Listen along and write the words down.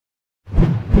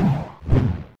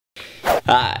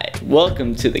Hi,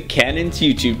 welcome to the Cannon's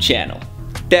YouTube channel.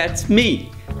 That's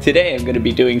me. Today I'm going to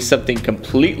be doing something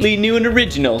completely new and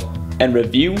original and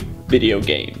review video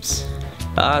games.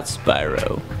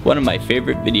 Spyro, one of my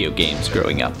favorite video games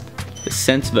growing up. The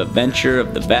sense of adventure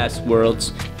of the vast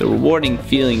worlds, the rewarding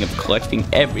feeling of collecting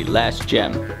every last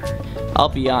gem. I'll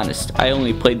be honest, I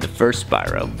only played the first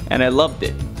Spyro, and I loved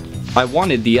it. I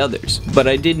wanted the others, but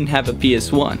I didn't have a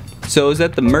PS1, so I was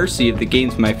at the mercy of the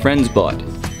games my friends bought.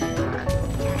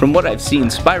 From what I've seen,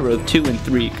 Spyro 2 and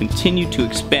 3 continue to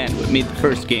expand what made the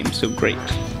first game so great.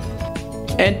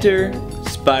 Enter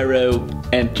Spyro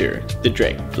Enter the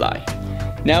Dragonfly.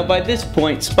 Now by this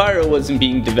point, Spyro wasn't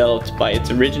being developed by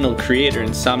its original creator,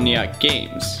 Insomniac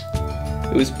Games.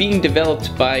 It was being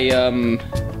developed by,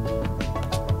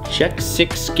 Check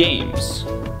 6 Games.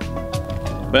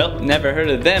 Well, never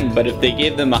heard of them, but if they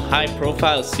gave them a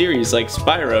high-profile series like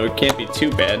Spyro, it can't be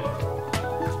too bad.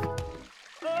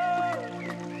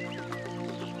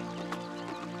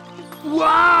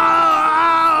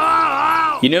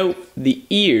 You know, the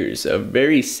ears are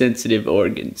very sensitive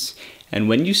organs, and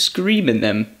when you scream in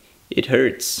them, it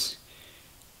hurts.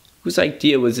 Whose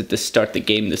idea was it to start the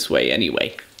game this way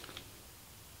anyway?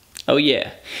 Oh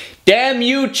yeah. Damn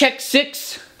you, Check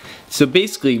 6! So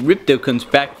basically, Ripto comes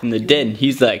back from the dead and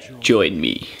he's like, join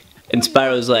me. And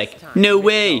Spyro's like, no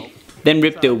way! Then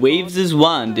Ripto waves his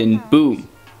wand and boom.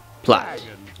 Plot.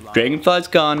 Dragonfly's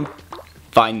gone.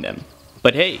 Find them.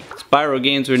 But hey, Spyro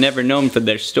games were never known for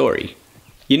their story.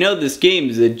 You know, this game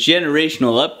is a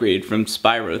generational upgrade from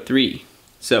Spyro 3.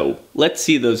 So, let's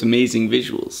see those amazing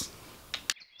visuals.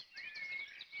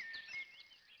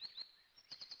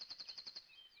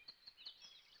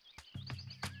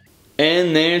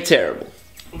 And they're terrible.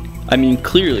 I mean,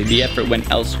 clearly the effort went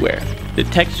elsewhere. The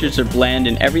textures are bland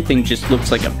and everything just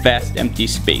looks like a vast empty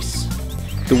space.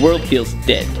 The world feels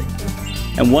dead.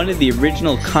 And one of the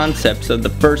original concepts of the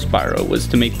first Spyro was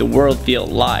to make the world feel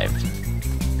alive.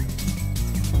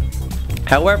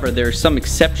 However, there are some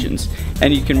exceptions,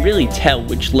 and you can really tell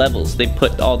which levels they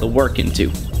put all the work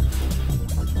into.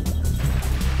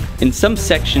 In some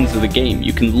sections of the game,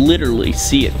 you can literally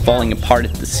see it falling apart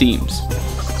at the seams.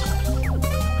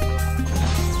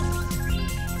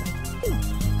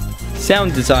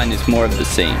 Sound design is more of the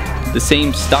same. The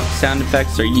same stock sound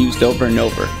effects are used over and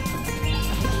over.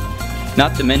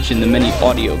 Not to mention the many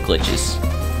audio glitches.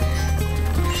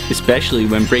 Especially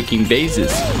when breaking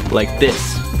vases, like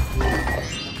this.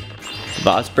 The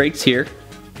boss breaks here.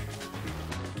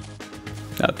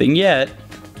 Nothing yet.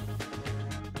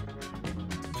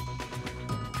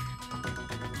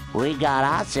 We got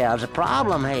ourselves a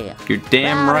problem here. You're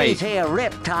damn right. These here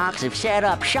rip-talks have set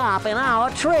up shop in our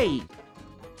tree.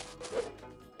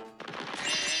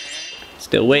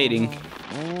 Still waiting.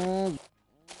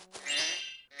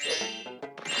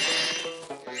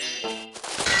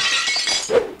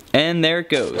 And there it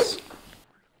goes.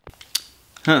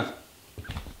 Huh.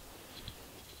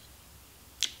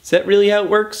 Is that really how it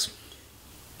works?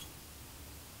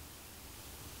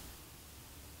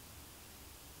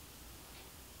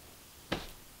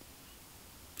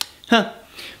 Huh.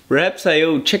 Perhaps I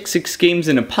owe Check 6 Games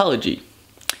an apology.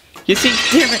 You see,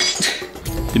 damn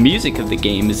it! The music of the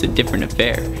game is a different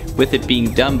affair, with it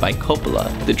being done by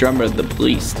Coppola, the drummer of the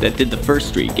Police that did the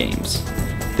first 3 games.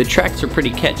 The tracks are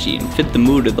pretty catchy and fit the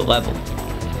mood of the level.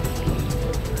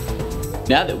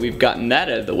 Now that we've gotten that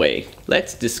out of the way,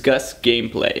 let's discuss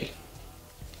gameplay.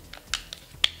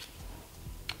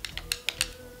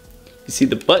 You see,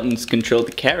 the buttons control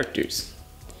the characters.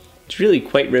 It's really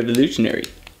quite revolutionary.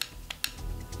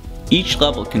 Each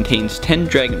level contains 10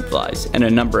 dragonflies and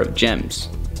a number of gems.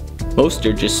 Most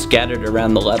are just scattered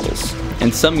around the levels,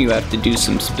 and some you have to do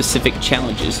some specific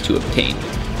challenges to obtain.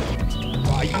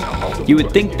 You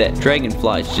would think that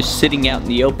dragonflies just sitting out in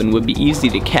the open would be easy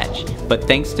to catch, but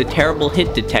thanks to terrible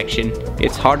hit detection,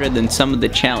 it's harder than some of the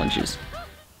challenges.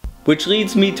 Which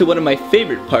leads me to one of my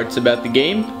favorite parts about the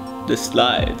game, the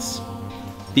slides.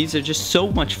 These are just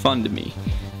so much fun to me.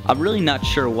 I'm really not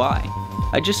sure why.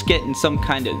 I just get in some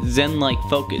kind of zen-like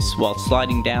focus while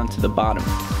sliding down to the bottom.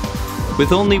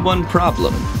 With only one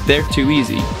problem, they're too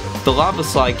easy. The lava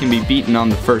slide can be beaten on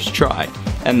the first try,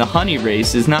 and the honey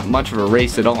race is not much of a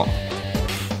race at all.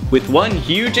 With one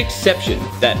huge exception,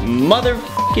 that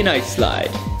motherfucking ice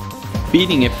slide.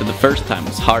 Beating it for the first time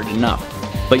was hard enough,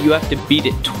 but you have to beat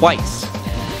it twice,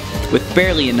 with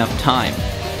barely enough time.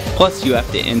 Plus you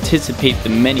have to anticipate the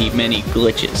many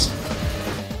glitches.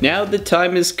 Now the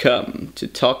time has come to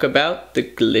talk about the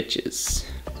glitches.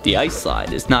 The ice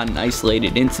slide is not an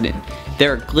isolated incident.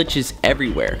 There are glitches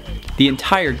everywhere. The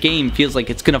entire game feels like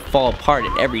it's gonna fall apart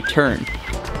at every turn.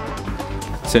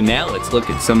 So now let's look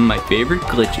at some of my favorite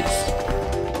glitches.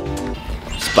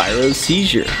 Spyro's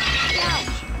seizure.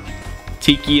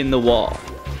 Tiki in the wall.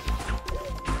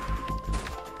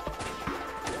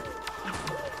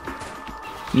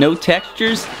 No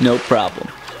textures, no problem.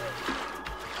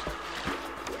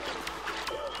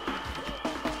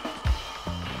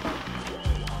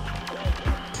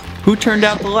 Who turned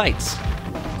out the lights?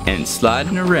 And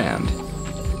sliding around.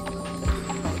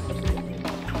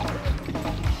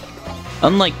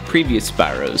 Unlike previous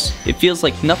Spyros, it feels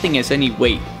like nothing has any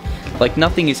weight, like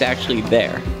nothing is actually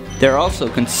there. There are also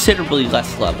considerably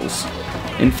less levels.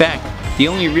 In fact, the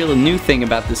only real new thing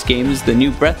about this game is the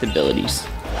new breath abilities.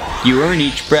 You earn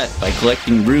each breath by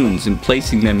collecting runes and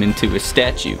placing them into a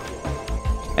statue.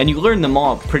 And you learn them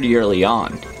all pretty early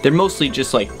on. They're mostly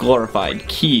just like glorified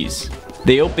keys.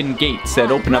 They open gates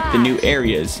that open up the new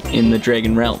areas in the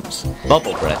Dragon Realms.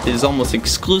 Bubble Breath is almost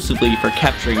exclusively for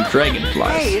capturing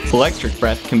dragonflies. Electric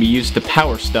Breath can be used to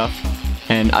power stuff,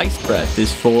 and Ice Breath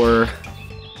is for...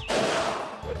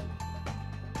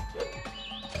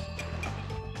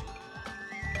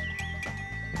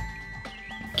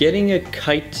 getting a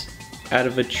kite out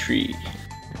of a tree.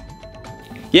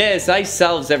 Yes, ice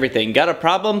solves everything. Got a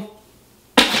problem?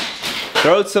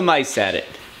 Throw some ice at it.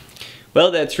 Well,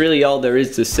 that's really all there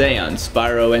is to say on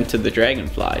Spyro Enter the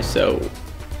Dragonfly, so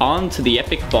on to the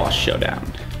epic boss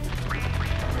showdown.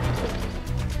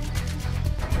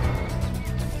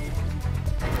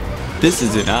 This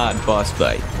is an odd boss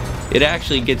fight. It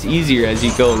actually gets easier as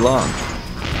you go along.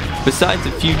 Besides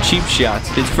a few cheap shots,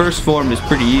 his first form is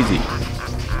pretty easy.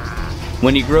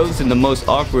 When he grows in the most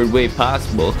awkward way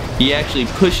possible, he actually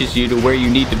pushes you to where you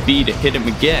need to be to hit him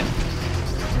again.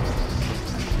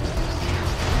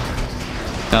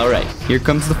 Alright, here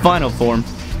comes the final form.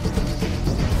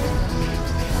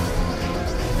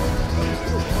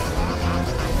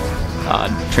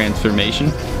 Odd transformation.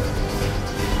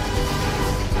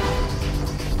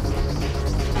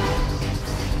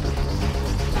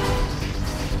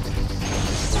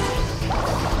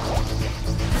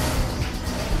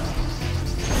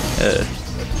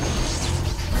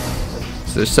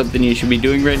 Is there something you should be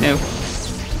doing right now?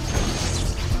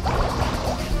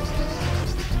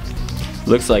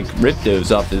 Looks like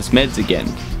Ripto's off his meds again.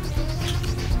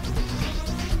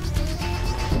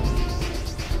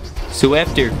 So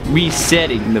after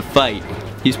resetting the fight,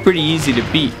 he's pretty easy to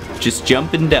beat. Just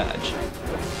jump and dodge.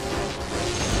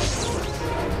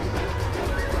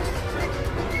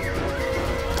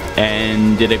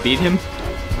 And did I beat him?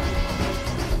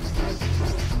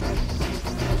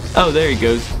 Oh, there he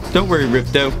goes. Don't worry,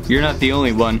 Ripto. You're not the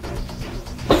only one.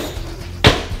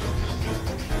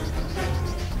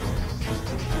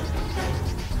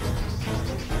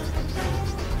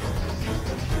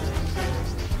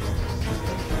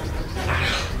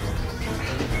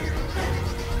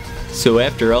 So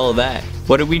after all that,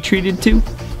 what are we treated to?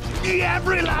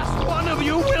 Every last one of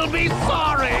you will be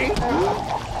sorry!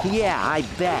 Yeah, I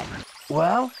bet.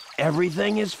 Well,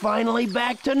 everything is finally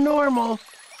back to normal.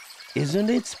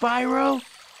 Isn't it, Spyro?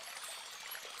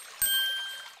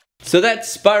 So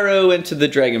that's Spyro Enter the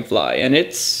Dragonfly, and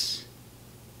it's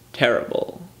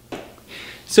terrible.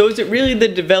 So is it really the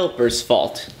developer's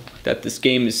fault that this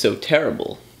game is so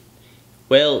terrible?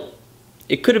 Well,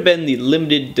 it could have been the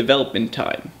limited development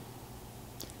time.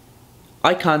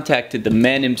 I contacted the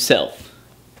man himself,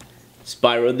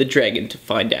 Spyro the Dragon, to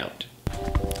find out.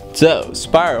 So,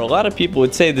 Spyro, a lot of people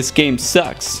would say this game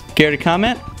sucks. Care to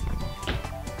comment?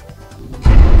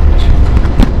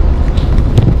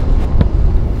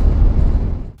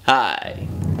 Hi,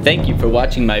 thank you for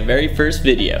watching my very first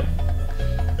video.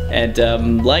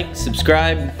 And like,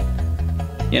 subscribe,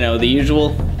 you know, the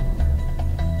usual,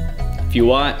 if you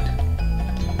want.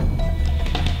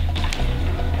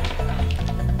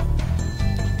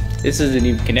 This isn't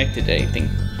even connected to anything.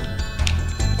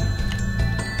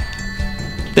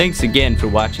 Thanks again for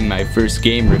watching my first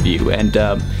game review, and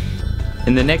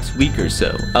in the next week or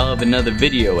so, I'll have another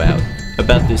video out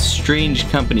about this strange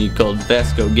company called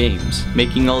Vasco Games,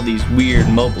 making all these weird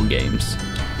mobile games.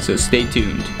 So stay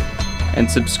tuned, and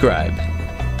subscribe.